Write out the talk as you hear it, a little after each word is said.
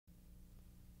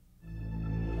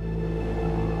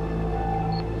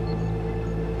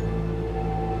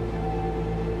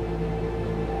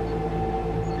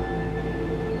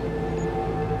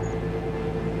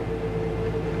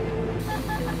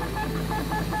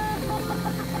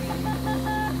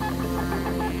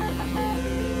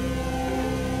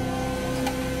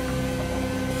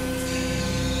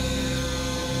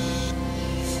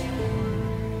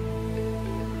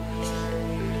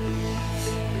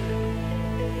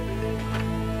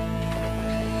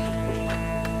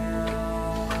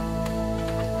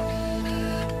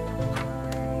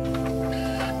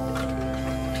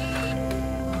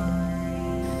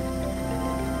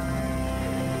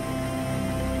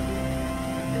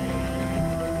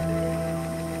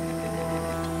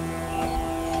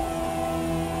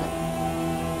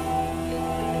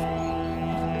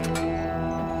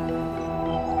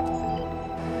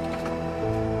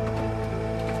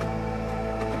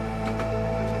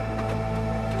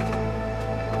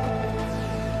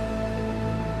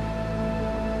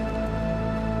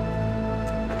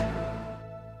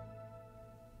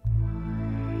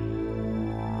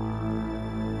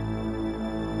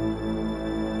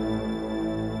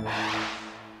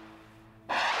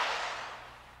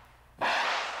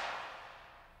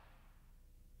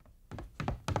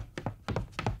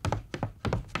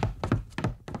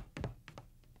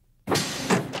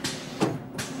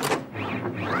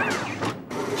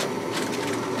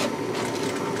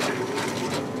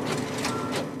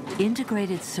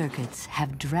Integrated circuits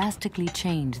have drastically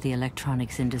changed the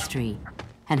electronics industry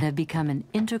and have become an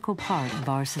integral part of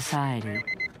our society.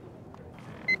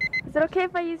 Is it okay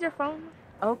if I use your phone?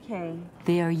 Okay.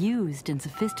 They are used in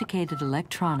sophisticated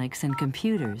electronics and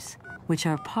computers, which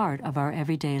are part of our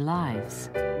everyday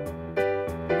lives.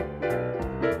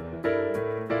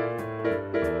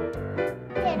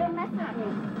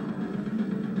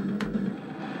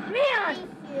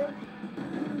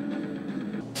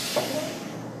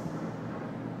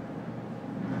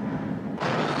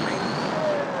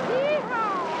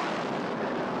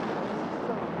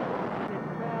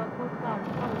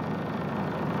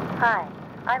 Hi,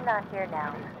 I'm not here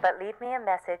now, but leave me a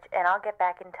message and I'll get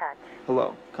back in touch.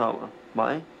 Hello,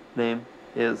 my name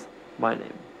is my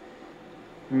name.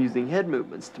 I'm using head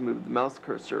movements to move the mouse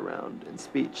cursor around and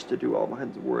speech to do all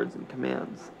kinds of words and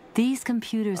commands. These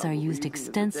computers are used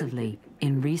extensively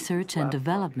in research and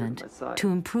development to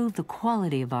improve the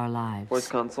quality of our lives. Voice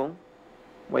console,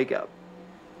 wake up.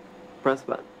 Press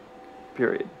button,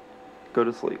 period. Go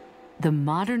to sleep. The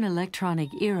modern electronic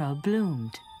era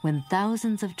bloomed when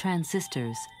thousands of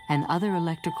transistors and other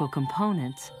electrical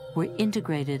components were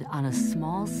integrated on a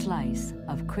small slice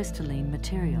of crystalline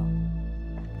material.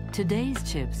 Today's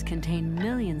chips contain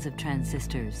millions of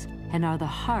transistors and are the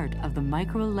heart of the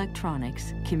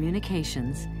microelectronics,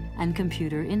 communications, and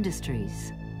computer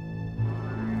industries.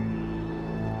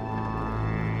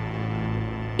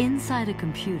 Inside a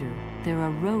computer, there are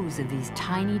rows of these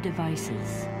tiny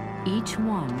devices, each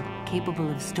one capable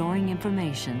of storing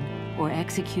information or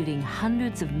executing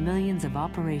hundreds of millions of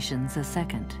operations a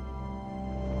second.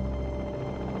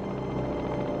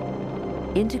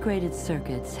 Integrated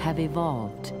circuits have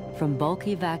evolved from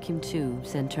bulky vacuum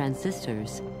tubes and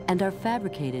transistors and are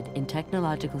fabricated in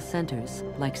technological centers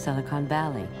like Silicon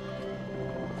Valley.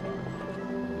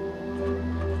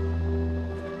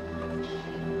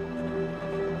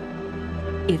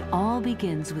 It all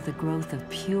begins with the growth of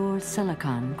pure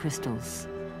silicon crystals.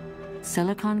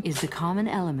 Silicon is the common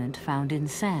element found in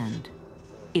sand.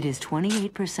 It is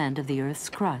 28% of the Earth's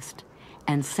crust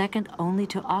and second only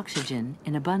to oxygen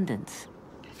in abundance.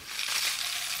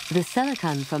 The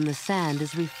silicon from the sand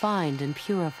is refined and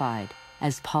purified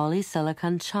as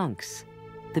polysilicon chunks.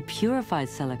 The purified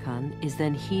silicon is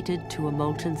then heated to a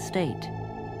molten state.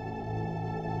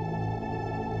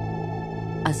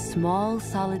 A small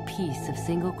solid piece of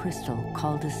single crystal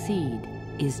called a seed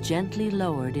is gently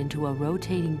lowered into a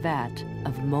rotating vat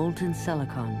of molten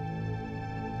silicon.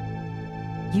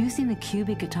 Using the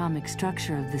cubic atomic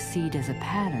structure of the seed as a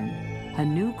pattern, a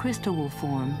new crystal will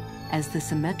form as the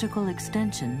symmetrical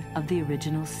extension of the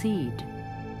original seed.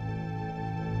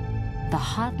 The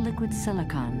hot liquid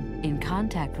silicon in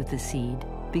contact with the seed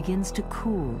begins to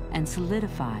cool and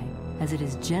solidify as it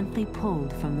is gently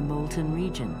pulled from the molten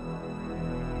region.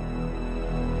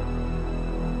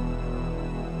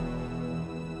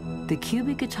 The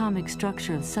cubic atomic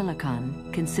structure of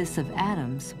silicon consists of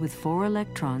atoms with 4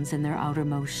 electrons in their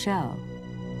outermost shell.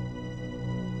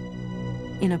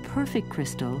 In a perfect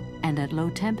crystal and at low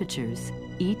temperatures,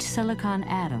 each silicon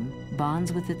atom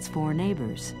bonds with its 4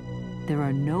 neighbors. There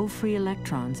are no free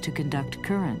electrons to conduct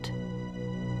current.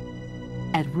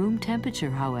 At room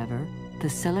temperature, however, the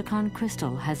silicon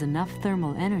crystal has enough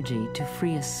thermal energy to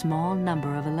free a small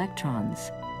number of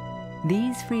electrons.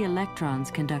 These free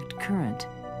electrons conduct current,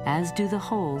 as do the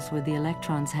holes where the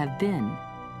electrons have been.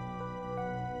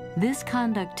 This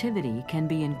conductivity can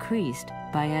be increased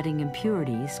by adding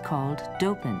impurities called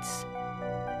dopants.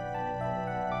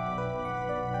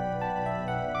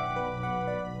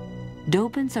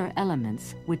 Dopants are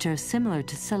elements which are similar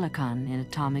to silicon in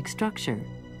atomic structure.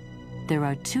 There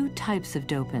are 2 types of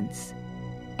dopants.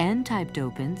 N-type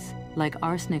dopants, like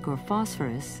arsenic or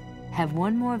phosphorus, have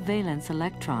 1 more valence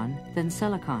electron than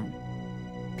silicon.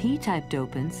 P-type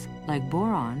dopants, like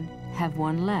boron, have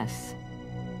 1 less.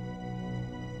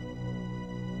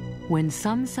 When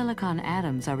some silicon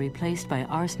atoms are replaced by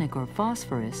arsenic or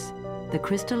phosphorus, the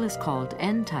crystal is called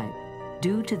N-type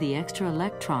due to the extra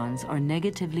electrons or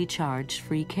negatively charged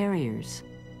free carriers.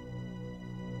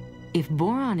 If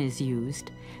boron is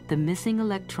used, the missing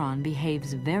electron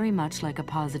behaves very much like a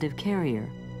positive carrier.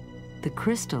 The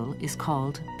crystal is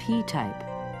called P-type.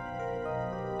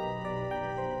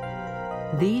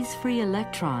 These free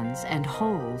electrons and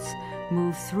holes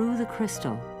move through the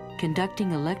crystal,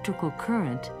 conducting electrical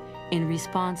current in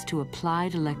response to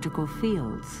applied electrical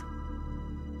fields.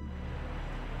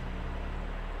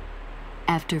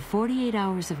 After 48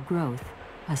 hours of growth,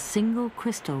 a single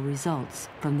crystal results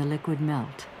from the liquid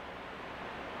melt.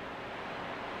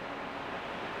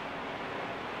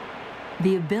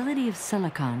 The ability of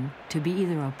silicon to be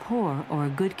either a poor or a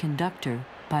good conductor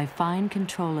by fine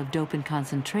control of dopant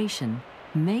concentration,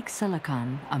 make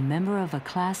silicon a member of a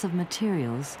class of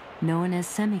materials known as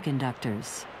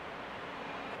semiconductors.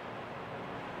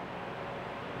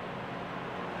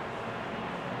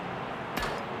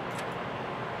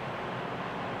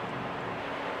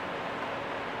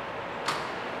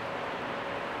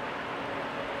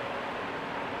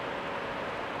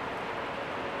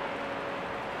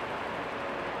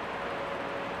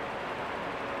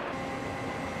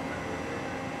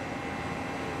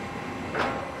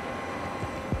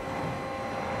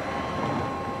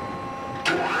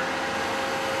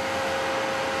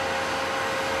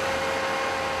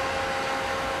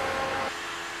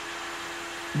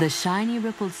 The shiny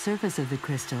rippled surface of the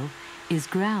crystal is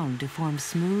ground to form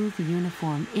smooth,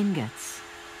 uniform ingots.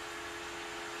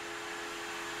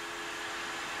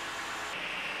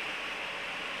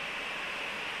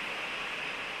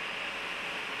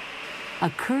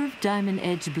 A curved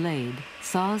diamond-edged blade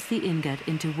saws the ingot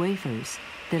into wafers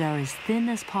that are as thin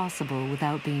as possible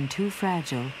without being too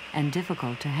fragile and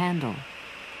difficult to handle.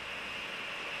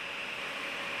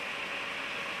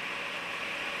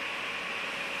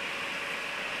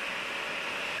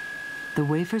 The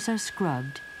wafers are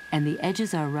scrubbed and the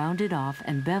edges are rounded off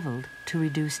and beveled to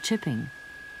reduce chipping.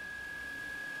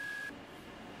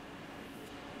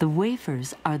 The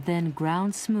wafers are then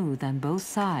ground smooth on both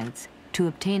sides to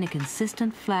obtain a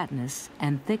consistent flatness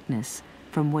and thickness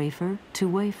from wafer to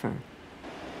wafer.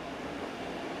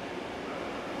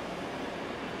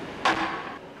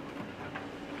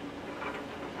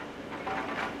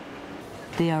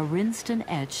 They are rinsed and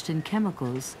etched in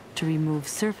chemicals to remove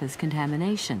surface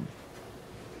contamination.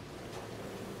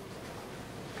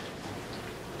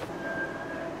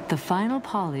 The final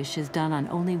polish is done on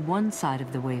only one side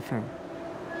of the wafer.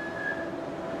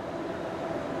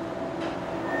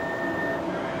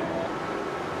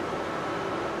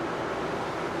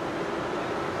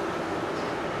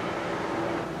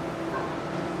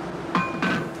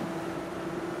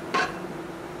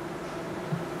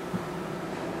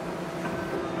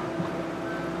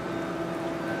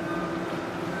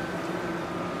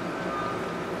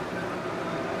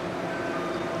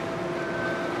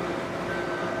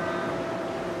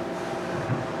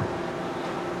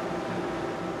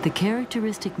 The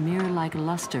characteristic mirror-like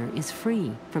luster is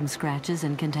free from scratches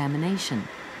and contamination.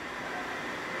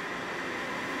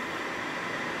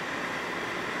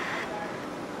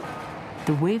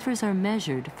 The wafers are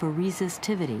measured for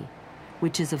resistivity,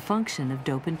 which is a function of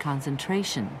dopant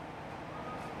concentration.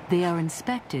 They are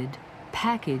inspected,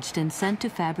 packaged, and sent to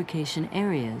fabrication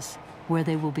areas where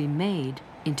they will be made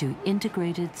into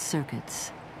integrated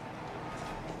circuits.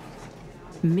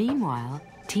 Meanwhile,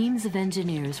 teams of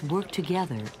engineers work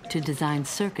together to design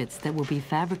circuits that will be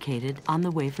fabricated on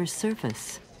the wafer's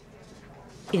surface.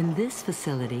 In this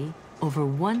facility, over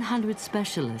 100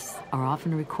 specialists are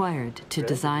often required to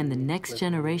design the next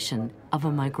generation of a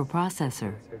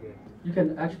microprocessor. You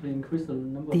can actually increase the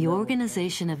number. The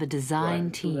organization of a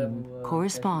design team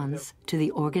corresponds to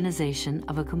the organization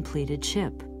of a completed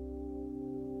chip.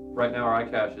 Right now our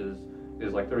iCache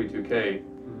is like 32K.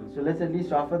 So let's at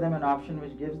least offer them an option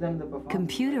which gives them the performance.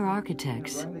 Computer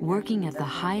architects, working at the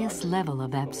highest level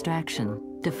of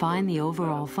abstraction, define the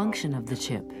overall function of the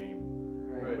chip.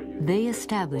 They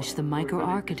establish the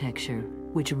microarchitecture,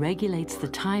 which regulates the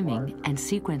timing and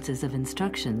sequences of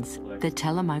instructions that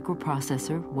tell a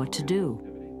microprocessor what to do.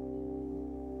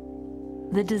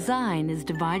 The design is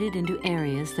divided into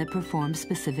areas that perform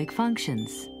specific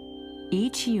functions.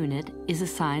 Each unit is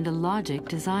assigned a logic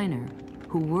designer,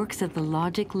 who works at the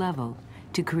logic level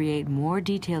to create more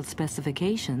detailed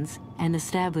specifications and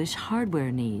establish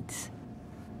hardware needs.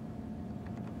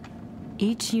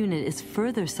 Each unit is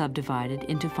further subdivided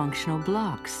into functional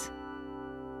blocks.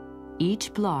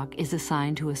 Each block is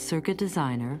assigned to a circuit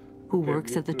designer who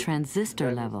works at the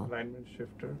transistor level. Alignment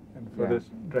shifter, and for this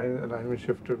alignment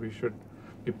shifter we should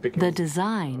be picking. The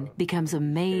design becomes a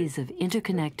maze of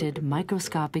interconnected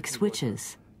microscopic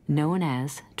switches, known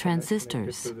as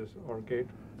transistors.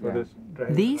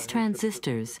 These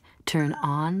transistors turn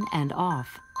on and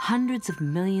off hundreds of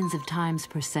millions of times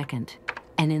per second,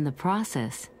 and in the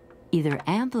process, either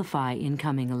amplify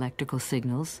incoming electrical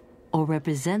signals or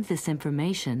represent this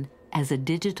information as a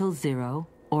digital 0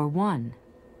 or 1.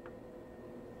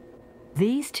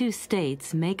 These two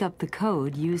states make up the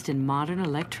code used in modern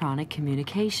electronic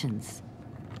communications.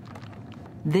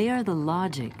 They are the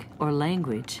logic or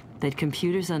language that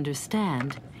computers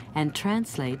understand and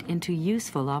translate into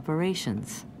useful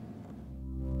operations.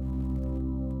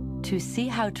 To see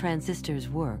how transistors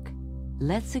work,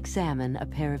 let's examine a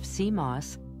pair of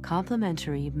CMOS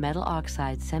complementary metal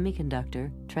oxide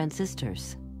semiconductor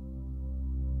transistors.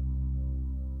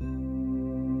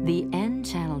 The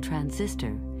N-channel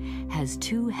transistor has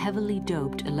two heavily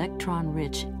doped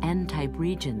electron-rich N-type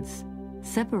regions,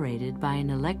 separated by an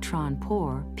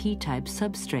electron-poor P-type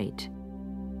substrate.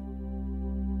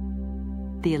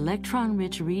 The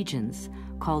electron-rich regions,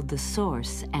 called the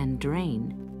source and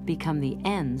drain, become the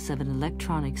ends of an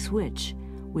electronic switch,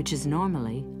 which is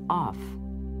normally off.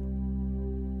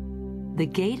 The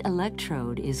gate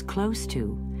electrode is close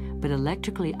to, but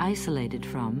electrically isolated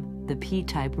from, the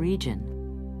P-type region.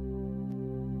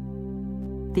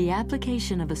 The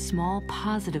application of a small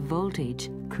positive voltage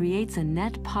creates a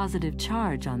net positive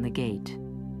charge on the gate.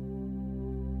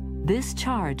 This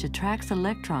charge attracts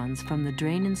electrons from the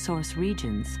drain and source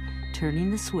regions,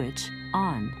 turning the switch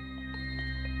on.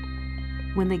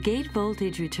 When the gate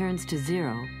voltage returns to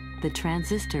 0, the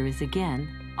transistor is again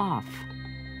off.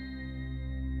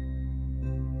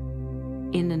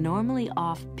 In a normally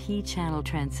off P-channel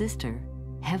transistor,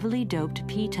 heavily doped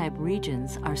P-type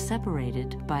regions are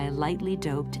separated by a lightly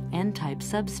doped N-type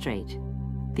substrate.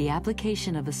 The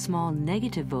application of a small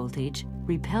negative voltage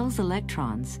repels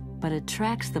electrons but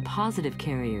attracts the positive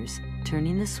carriers,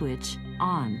 turning the switch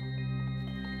on.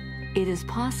 It is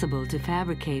possible to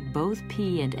fabricate both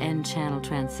P and N channel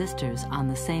transistors on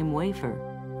the same wafer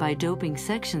by doping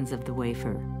sections of the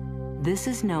wafer. This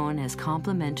is known as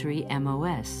complementary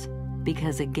MOS,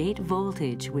 because a gate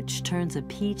voltage which turns a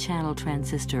P-channel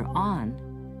transistor on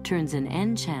turns an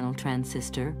N-channel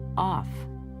transistor off.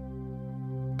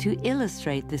 To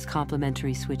illustrate this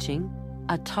complementary switching,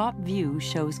 a top view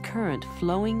shows current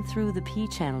flowing through the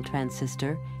P-channel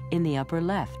transistor in the upper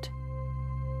left.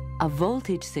 A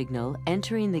voltage signal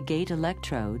entering the gate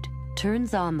electrode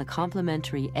turns on the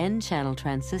complementary N-channel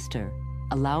transistor,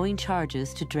 allowing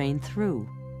charges to drain through.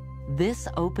 This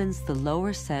opens the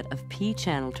lower set of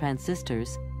P-channel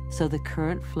transistors so the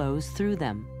current flows through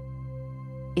them.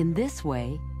 In this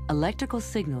way, electrical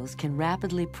signals can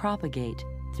rapidly propagate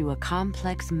through a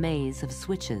complex maze of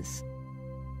switches.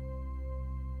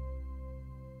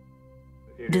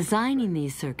 Designing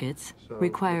these circuits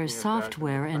requires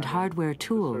software and hardware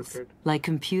tools like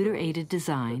computer-aided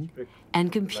design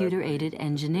and computer-aided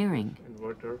engineering.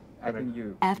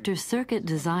 After circuit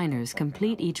designers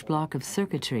complete each block of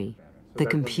circuitry, the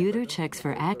computer checks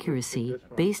for accuracy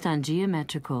based on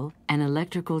geometrical and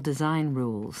electrical design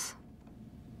rules.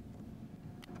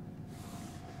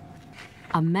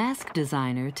 A mask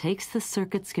designer takes the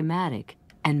circuit schematic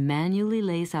and manually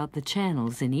lays out the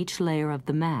channels in each layer of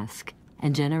the mask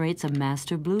and generates a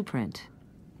master blueprint.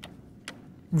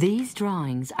 These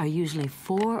drawings are usually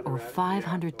 400 or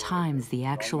 500 times the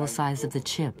actual size of the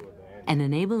chip and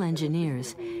enable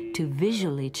engineers to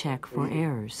visually check for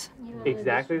errors.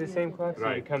 Exactly the same clock,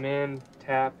 so you come in,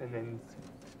 tap, and then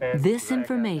spin. This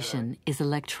information is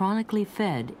electronically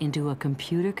fed into a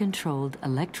computer-controlled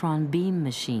electron beam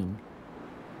machine.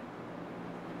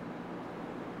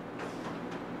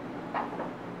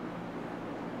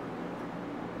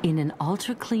 In an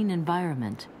ultra-clean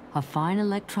environment, a fine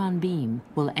electron beam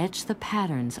will etch the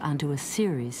patterns onto a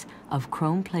series of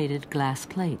chrome-plated glass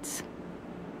plates.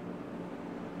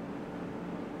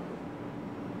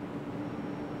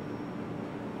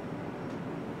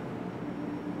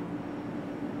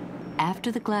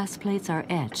 After the glass plates are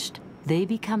etched, they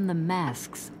become the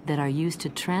masks that are used to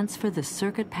transfer the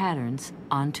circuit patterns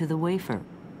onto the wafer.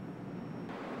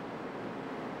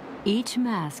 Each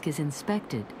mask is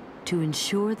inspected to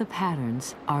ensure the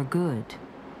patterns are good.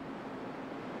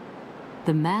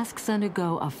 The masks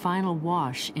undergo a final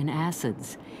wash in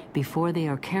acids before they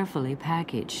are carefully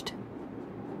packaged.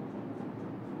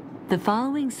 The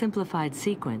following simplified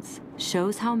sequence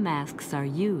shows how masks are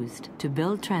used to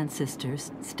build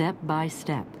transistors step by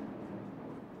step.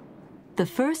 The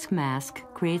first mask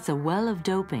creates a well of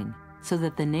doping so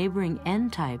that the neighboring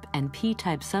N-type and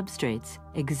P-type substrates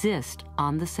exist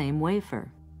on the same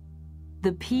wafer.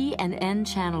 The P and N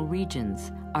channel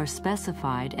regions are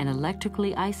specified and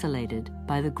electrically isolated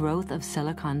by the growth of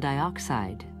silicon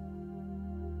dioxide.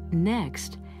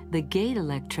 Next, the gate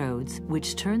electrodes,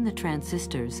 which turn the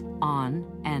transistors on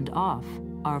and off,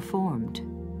 are formed.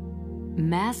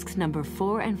 Masks number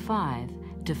 4 and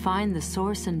 5 define the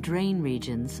source and drain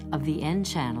regions of the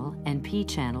N-channel and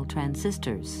P-channel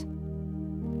transistors.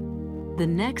 The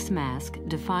next mask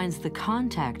defines the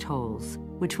contact holes,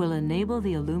 which will enable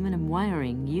the aluminum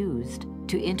wiring used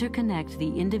to interconnect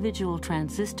the individual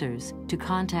transistors to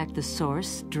contact the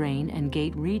source, drain, and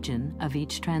gate region of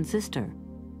each transistor.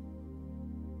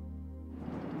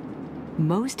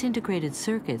 Most integrated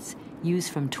circuits use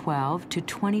from 12 to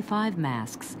 25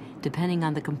 masks, depending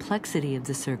on the complexity of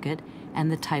the circuit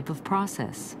and the type of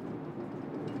process.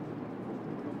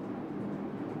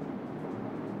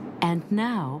 And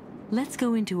now, let's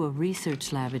go into a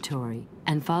research laboratory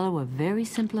and follow a very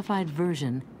simplified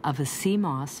version of a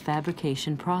CMOS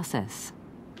fabrication process.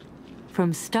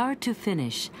 From start to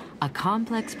finish, a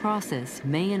complex process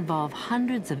may involve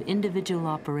hundreds of individual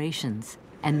operations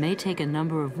and may take a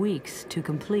number of weeks to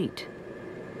complete.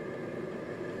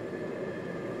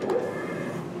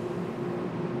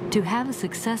 To have a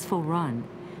successful run,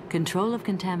 control of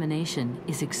contamination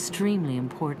is extremely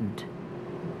important.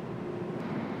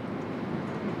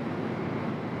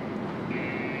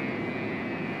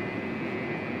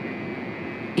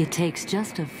 It takes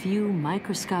just a few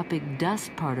microscopic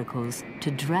dust particles to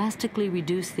drastically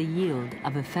reduce the yield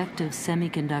of effective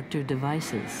semiconductor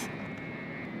devices.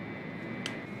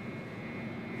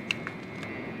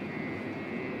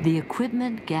 The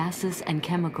equipment, gases, and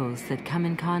chemicals that come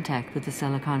in contact with the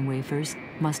silicon wafers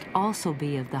must also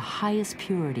be of the highest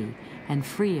purity and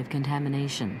free of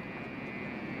contamination.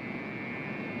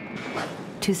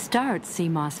 To start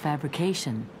CMOS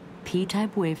fabrication,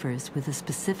 P-type wafers with a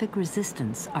specific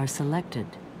resistance are selected.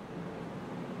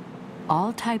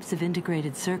 All types of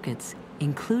integrated circuits,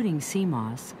 including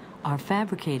CMOS, are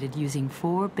fabricated using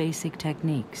 4 basic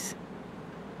techniques: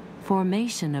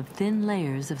 formation of thin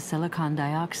layers of silicon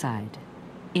dioxide,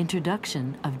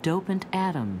 introduction of dopant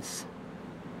atoms,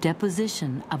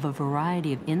 deposition of a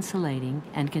variety of insulating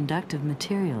and conductive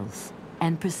materials,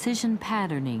 and precision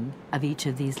patterning of each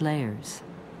of these layers.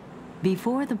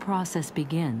 Before the process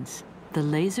begins, the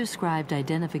laser-scribed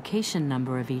identification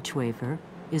number of each wafer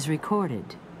is recorded.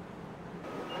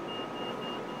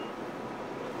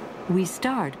 We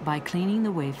start by cleaning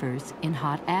the wafers in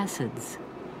hot acids.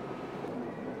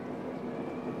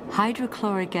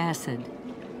 Hydrochloric acid,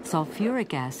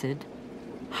 sulfuric acid,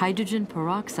 hydrogen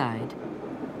peroxide,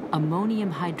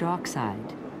 ammonium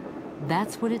hydroxide.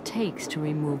 That's what it takes to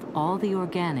remove all the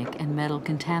organic and metal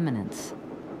contaminants.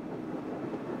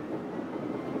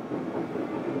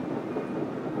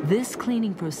 This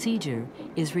cleaning procedure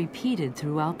is repeated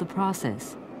throughout the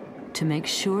process to make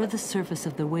sure the surface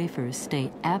of the wafers stay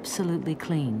absolutely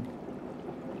clean.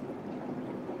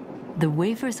 The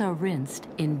wafers are rinsed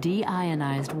in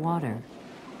deionized water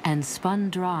and spun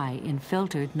dry in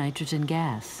filtered nitrogen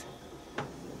gas.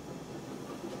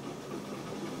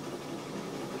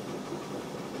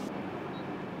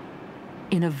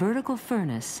 In a vertical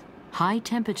furnace, high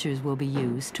temperatures will be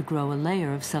used to grow a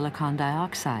layer of silicon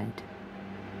dioxide.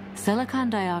 Silicon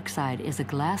dioxide is a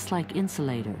glass-like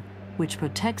insulator which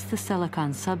protects the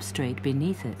silicon substrate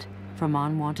beneath it from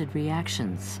unwanted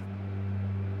reactions.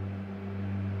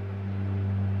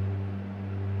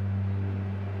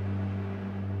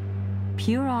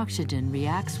 Pure oxygen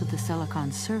reacts with the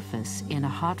silicon surface in a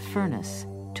hot furnace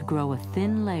to grow a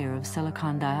thin layer of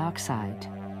silicon dioxide.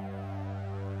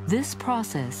 This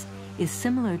process is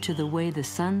similar to the way the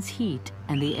sun's heat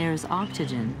and the air's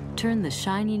oxygen turn the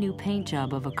shiny new paint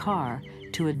job of a car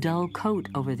to a dull coat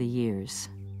over the years.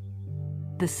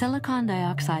 The silicon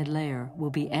dioxide layer will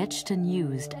be etched and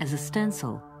used as a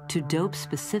stencil to dope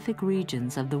specific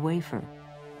regions of the wafer.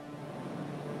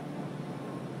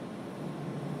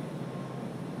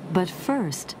 But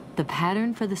first, the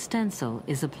pattern for the stencil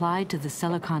is applied to the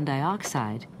silicon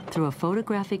dioxide through a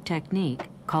photographic technique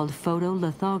called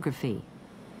photolithography.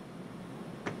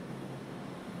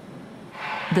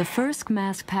 The first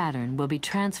mask pattern will be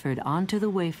transferred onto the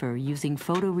wafer using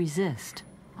photoresist,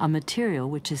 a material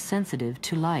which is sensitive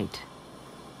to light.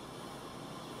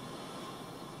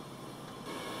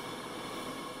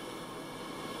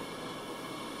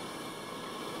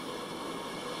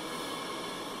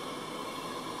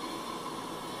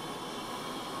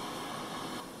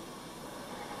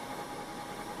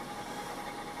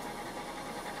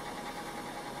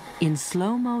 In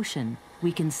slow motion,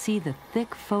 we can see the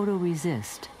thick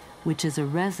photoresist, which is a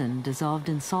resin dissolved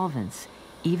in solvents,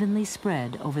 evenly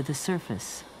spread over the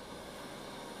surface.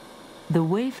 The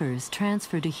wafers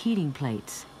transfer to heating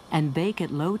plates and bake at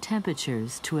low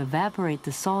temperatures to evaporate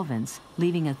the solvents,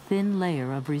 leaving a thin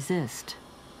layer of resist.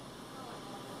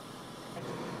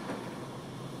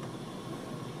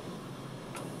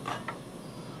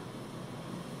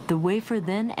 The wafer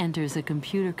then enters a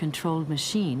computer-controlled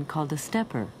machine called a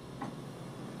stepper.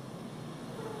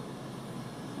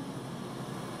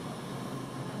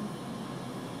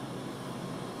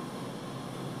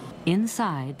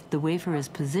 Inside, the wafer is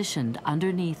positioned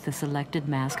underneath the selected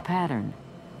mask pattern.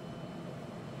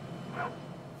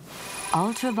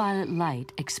 Ultraviolet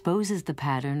light exposes the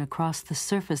pattern across the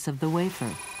surface of the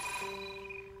wafer.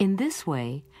 In this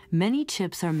way, many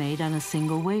chips are made on a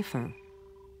single wafer.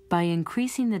 By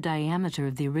increasing the diameter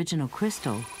of the original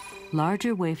crystal,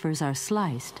 larger wafers are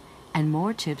sliced and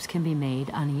more chips can be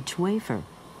made on each wafer.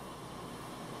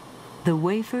 The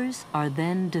wafers are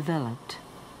then developed.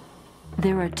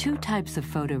 There are two types of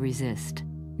photoresist,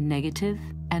 negative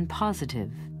and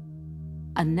positive.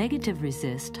 A negative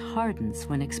resist hardens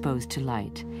when exposed to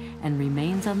light and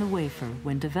remains on the wafer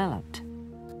when developed.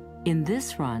 In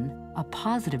this run, a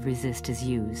positive resist is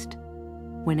used.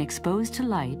 When exposed to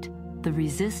light, the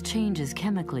resist changes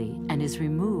chemically and is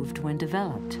removed when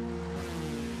developed.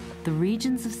 The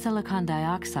regions of silicon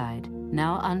dioxide,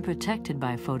 now unprotected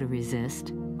by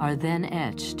photoresist, are then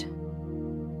etched.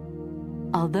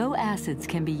 Although acids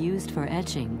can be used for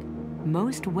etching,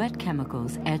 most wet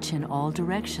chemicals etch in all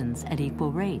directions at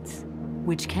equal rates,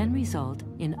 which can result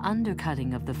in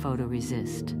undercutting of the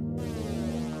photoresist.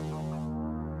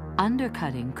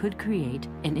 Undercutting could create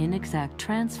an inexact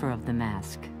transfer of the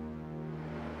mask.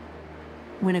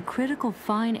 When a critical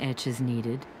fine etch is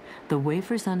needed, the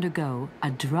wafers undergo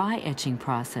a dry etching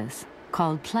process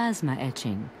called plasma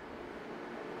etching.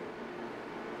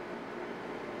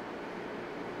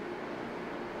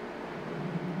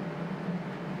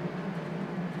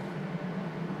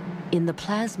 In the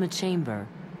plasma chamber,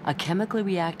 a chemically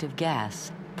reactive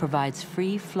gas provides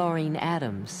free fluorine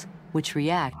atoms, which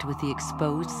react with the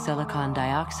exposed silicon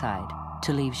dioxide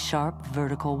to leave sharp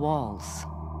vertical walls.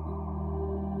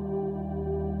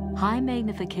 High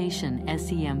magnification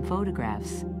SEM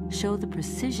photographs show the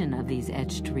precision of these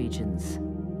etched regions.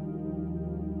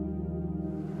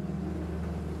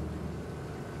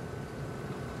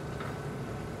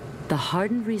 The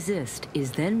hardened resist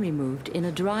is then removed in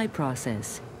a dry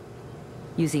process,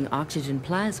 using oxygen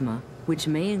plasma, which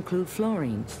may include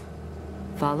fluorine,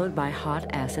 followed by hot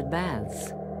acid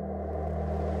baths.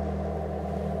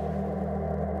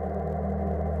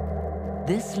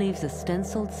 This leaves a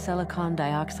stenciled silicon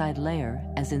dioxide layer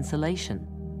as insulation.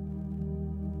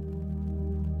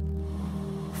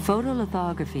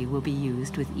 Photolithography will be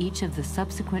used with each of the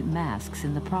subsequent masks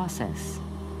in the process.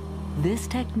 This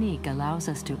technique allows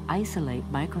us to isolate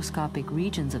microscopic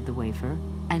regions of the wafer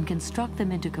and construct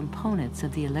them into components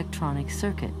of the electronic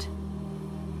circuit.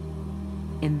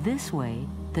 In this way,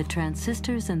 the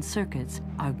transistors and circuits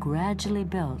are gradually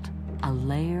built, a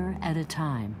layer at a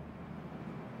time.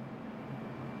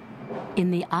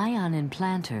 In the ion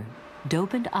implanter,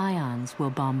 dopant ions will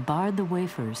bombard the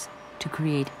wafers to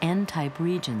create N-type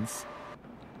regions.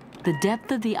 The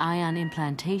depth of the ion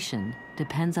implantation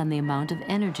depends on the amount of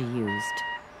energy used.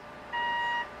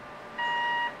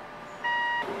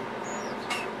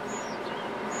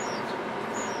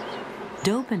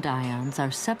 Dopant ions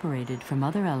are separated from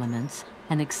other elements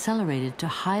and accelerated to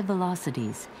high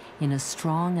velocities in a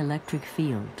strong electric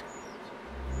field.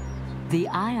 The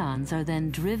ions are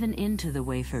then driven into the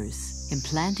wafers,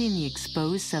 implanting the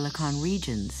exposed silicon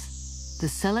regions. The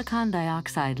silicon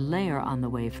dioxide layer on the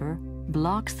wafer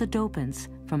blocks the dopants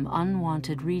from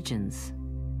unwanted regions.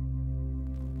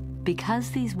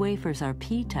 Because these wafers are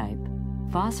P-type,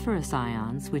 phosphorus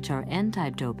ions, which are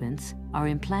N-type dopants, are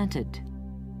implanted.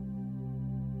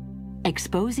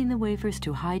 Exposing the wafers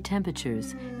to high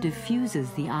temperatures diffuses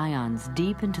the ions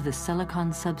deep into the silicon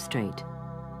substrate.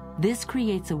 This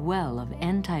creates a well of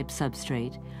N-type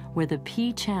substrate where the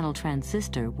P-channel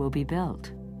transistor will be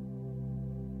built.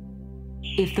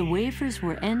 If the wafers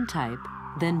were N-type,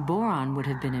 then boron would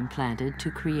have been implanted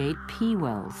to create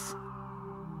P-wells.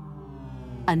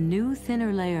 A new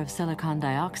thinner layer of silicon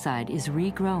dioxide is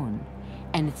regrown,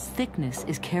 and its thickness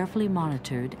is carefully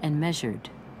monitored and measured.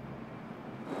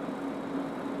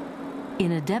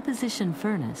 In a deposition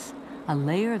furnace, a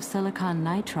layer of silicon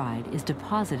nitride is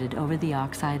deposited over the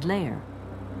oxide layer.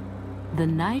 The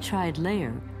nitride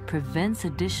layer prevents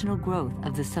additional growth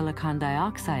of the silicon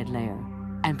dioxide layer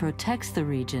and protects the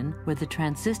region where the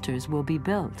transistors will be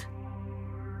built.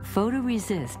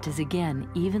 Photoresist is again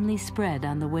evenly spread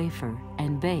on the wafer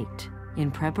and baked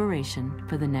in preparation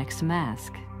for the next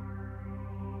mask.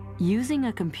 Using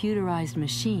a computerized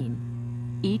machine,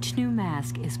 each new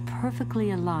mask is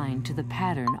perfectly aligned to the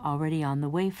pattern already on the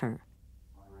wafer.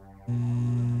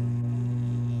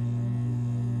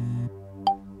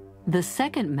 The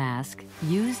second mask,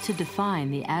 used to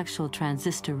define the actual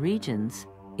transistor regions,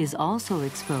 is also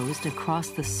exposed across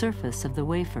the surface of the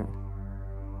wafer.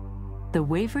 The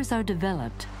wafers are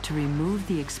developed to remove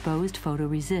the exposed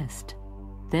photoresist,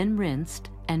 then rinsed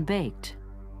and baked.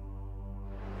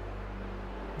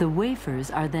 The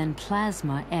wafers are then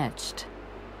plasma etched.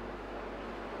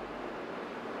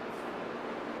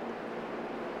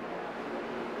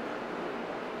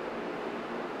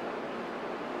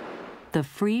 The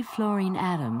free fluorine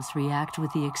atoms react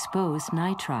with the exposed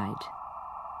nitride.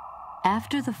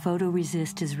 After the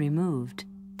photoresist is removed,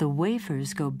 the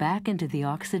wafers go back into the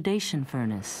oxidation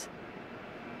furnace.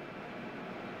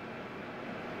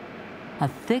 A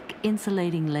thick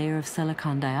insulating layer of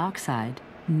silicon dioxide,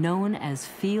 known as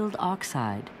field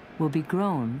oxide, will be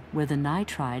grown where the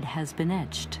nitride has been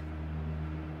etched.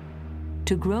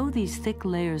 To grow these thick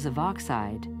layers of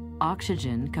oxide,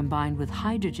 oxygen combined with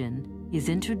hydrogen is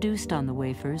introduced on the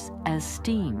wafers as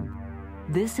steam.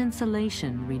 This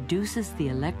insulation reduces the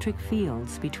electric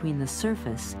fields between the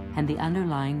surface and the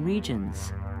underlying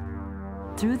regions.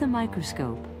 Through the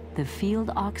microscope, the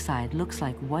field oxide looks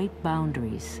like white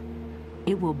boundaries.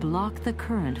 It will block the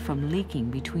current from leaking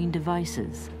between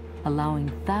devices, allowing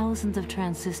thousands of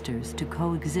transistors to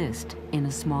coexist in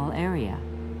a small area.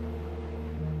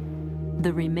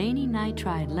 The remaining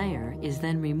nitride layer is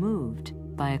then removed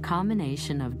by a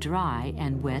combination of dry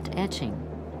and wet etching.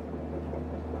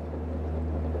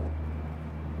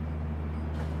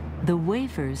 The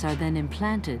wafers are then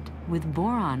implanted with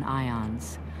boron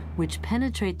ions, which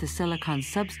penetrate the silicon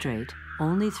substrate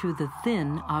only through the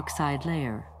thin oxide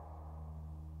layer.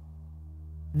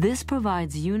 This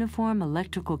provides uniform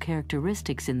electrical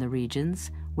characteristics in the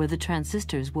regions where the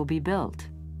transistors will be built.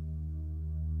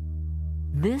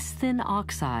 This thin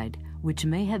oxide, which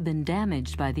may have been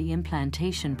damaged by the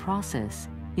implantation process,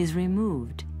 is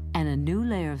removed and a new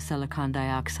layer of silicon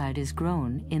dioxide is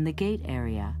grown in the gate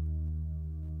area.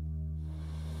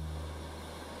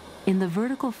 In the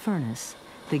vertical furnace,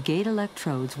 the gate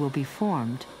electrodes will be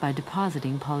formed by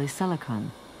depositing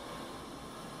polysilicon.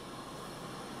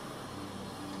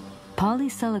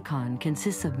 Polysilicon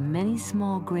consists of many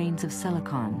small grains of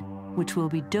silicon, which will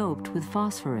be doped with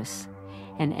phosphorus,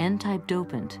 an N-type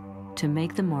dopant, to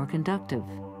make them more conductive.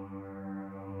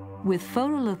 With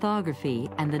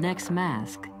photolithography and the next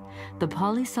mask, the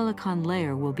polysilicon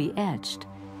layer will be etched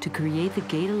to create the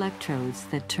gate electrodes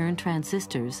that turn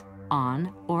transistors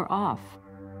on or off.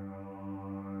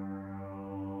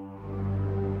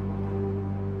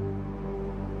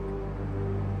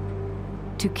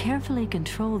 To carefully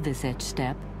control this etch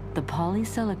step, the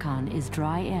polysilicon is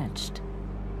dry etched.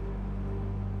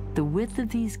 The width of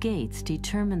these gates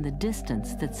determine the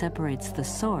distance that separates the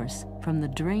source from the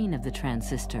drain of the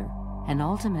transistor, and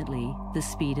ultimately the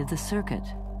speed of the circuit.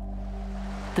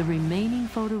 The remaining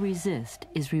photoresist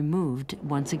is removed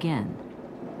once again.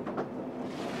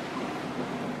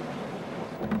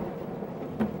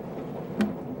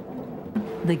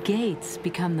 The gates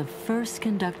become the first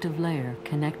conductive layer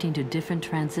connecting to different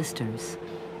transistors.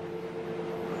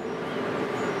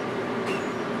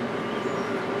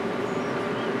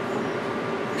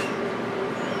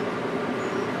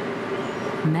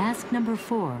 Mask number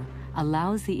 4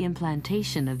 allows the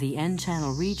implantation of the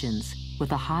N-channel regions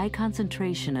with a high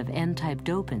concentration of N-type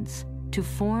dopants to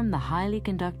form the highly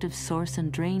conductive source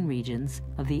and drain regions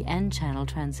of the N-channel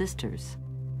transistors.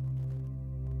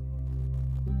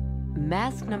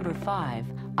 Mask number 5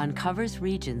 uncovers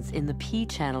regions in the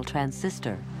P-channel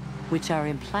transistor, which are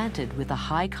implanted with a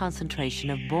high concentration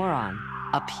of boron,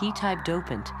 a P-type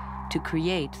dopant, to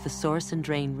create the source and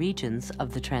drain regions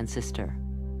of the transistor.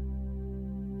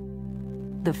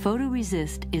 The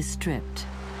photoresist is stripped,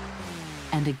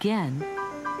 and again,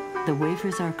 the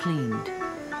wafers are cleaned.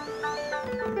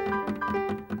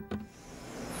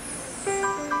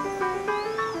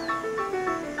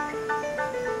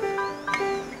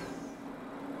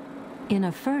 In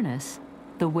a furnace,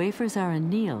 the wafers are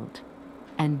annealed,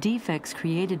 and defects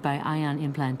created by ion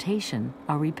implantation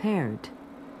are repaired.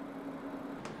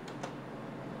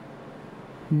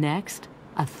 Next,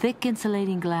 a thick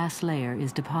insulating glass layer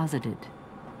is deposited.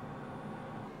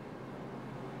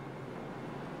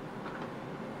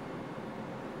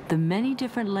 The many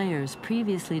different layers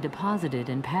previously deposited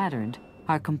and patterned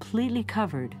are completely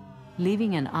covered,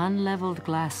 leaving an unleveled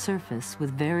glass surface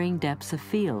with varying depths of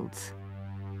fields.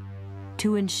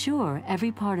 To ensure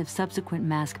every part of subsequent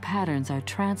mask patterns are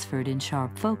transferred in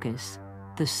sharp focus,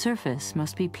 the surface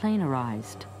must be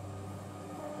planarized.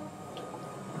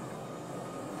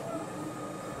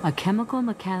 A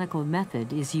chemical-mechanical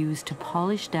method is used to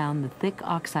polish down the thick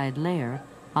oxide layer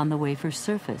on the wafer's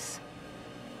surface.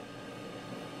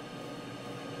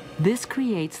 This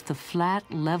creates the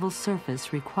flat, level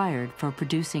surface required for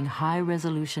producing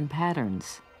high-resolution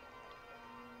patterns.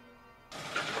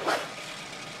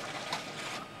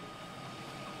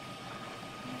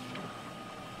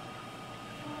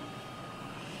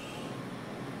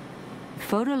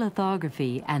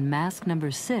 Photolithography and mask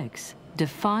number 6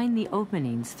 define the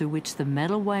openings through which the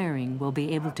metal wiring will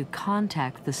be able to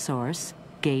contact the source,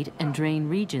 gate, and drain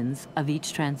regions of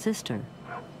each transistor.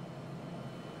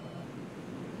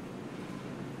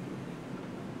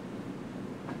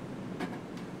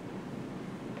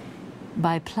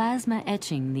 By plasma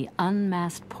etching the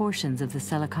unmasked portions of the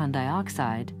silicon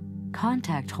dioxide,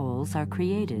 contact holes are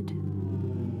created.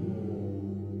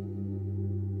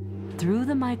 Through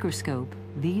the microscope,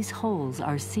 these holes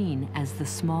are seen as the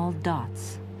small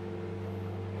dots.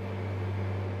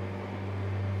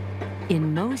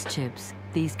 In most chips,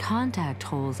 these contact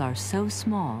holes are so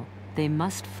small, they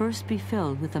must first be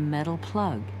filled with a metal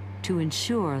plug to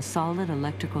ensure a solid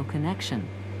electrical connection.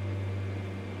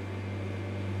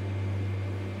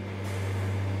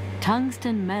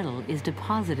 Tungsten metal is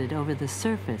deposited over the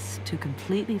surface to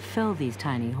completely fill these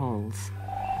tiny holes.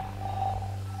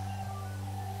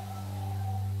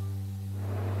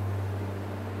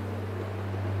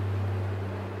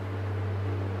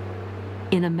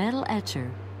 In a metal etcher,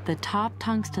 the top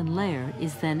tungsten layer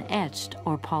is then etched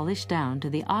or polished down to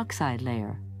the oxide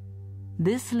layer.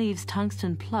 This leaves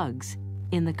tungsten plugs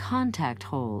in the contact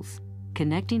holes,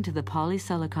 connecting to the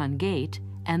polysilicon gate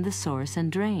and the source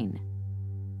and drain.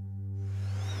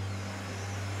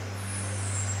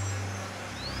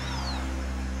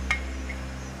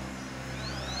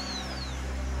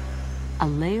 A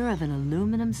layer of an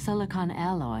aluminum silicon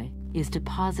alloy is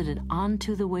deposited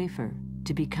onto the wafer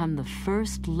to become the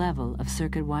first level of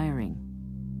circuit wiring.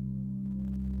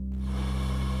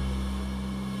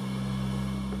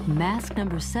 Mask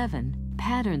number 7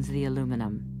 patterns the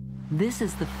aluminum. This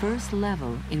is the first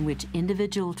level in which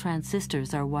individual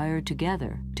transistors are wired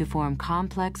together to form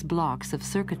complex blocks of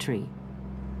circuitry.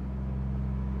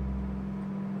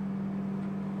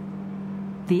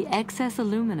 The excess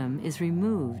aluminum is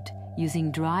removed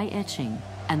using dry etching,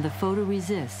 and the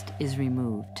photoresist is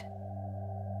removed.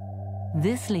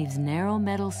 This leaves narrow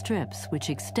metal strips which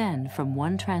extend from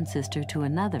one transistor to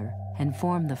another and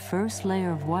form the first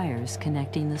layer of wires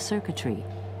connecting the circuitry.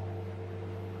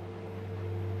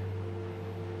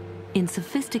 In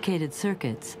sophisticated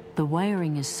circuits, the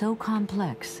wiring is so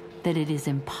complex that it is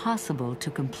impossible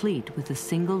to complete with a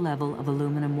single level of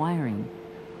aluminum wiring.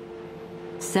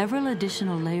 Several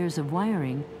additional layers of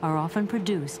wiring are often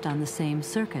produced on the same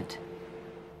circuit.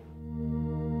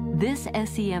 This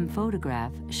SEM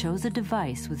photograph shows a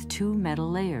device with 2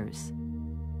 metal layers.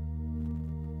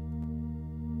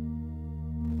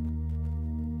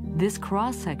 This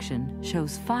cross-section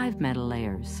shows 5 metal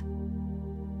layers.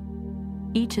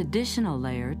 Each additional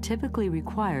layer typically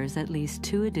requires at least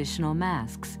 2 additional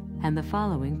masks and the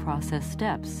following process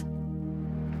steps.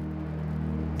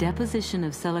 Deposition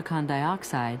of silicon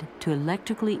dioxide to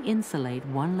electrically insulate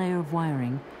one layer of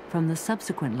wiring from the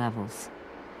subsequent levels.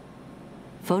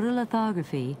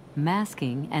 Photolithography,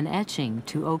 masking, and etching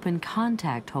to open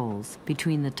contact holes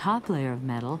between the top layer of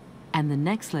metal and the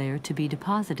next layer to be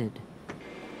deposited.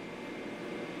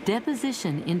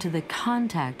 Deposition into the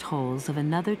contact holes of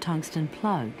another tungsten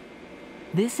plug.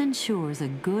 This ensures a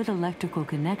good electrical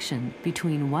connection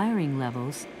between wiring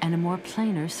levels and a more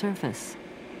planar surface.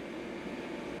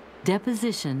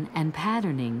 Deposition and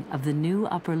patterning of the new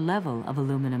upper level of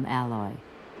aluminum alloy.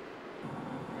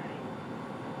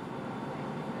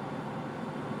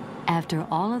 After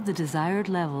all of the desired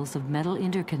levels of metal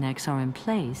interconnects are in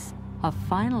place, a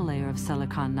final layer of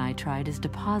silicon nitride is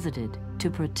deposited to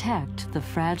protect the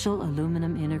fragile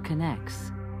aluminum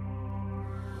interconnects.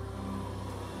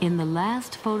 In the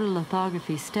last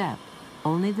photolithography step,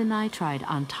 only the nitride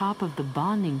on top of the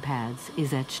bonding pads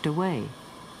is etched away.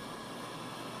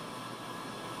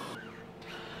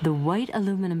 The white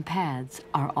aluminum pads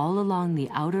are all along the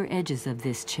outer edges of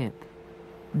this chip.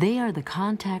 They are the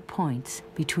contact points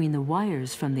between the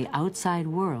wires from the outside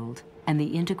world and the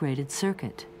integrated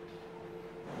circuit.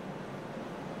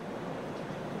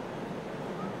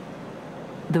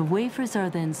 The wafers are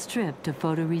then stripped to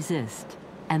photoresist,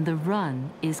 and the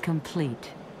run is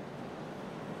complete.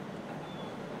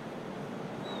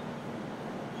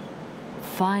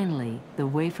 Finally, the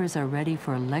wafers are ready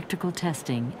for electrical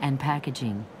testing and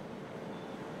packaging.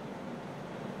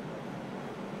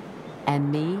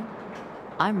 And me,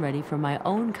 I'm ready for my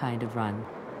own kind of run.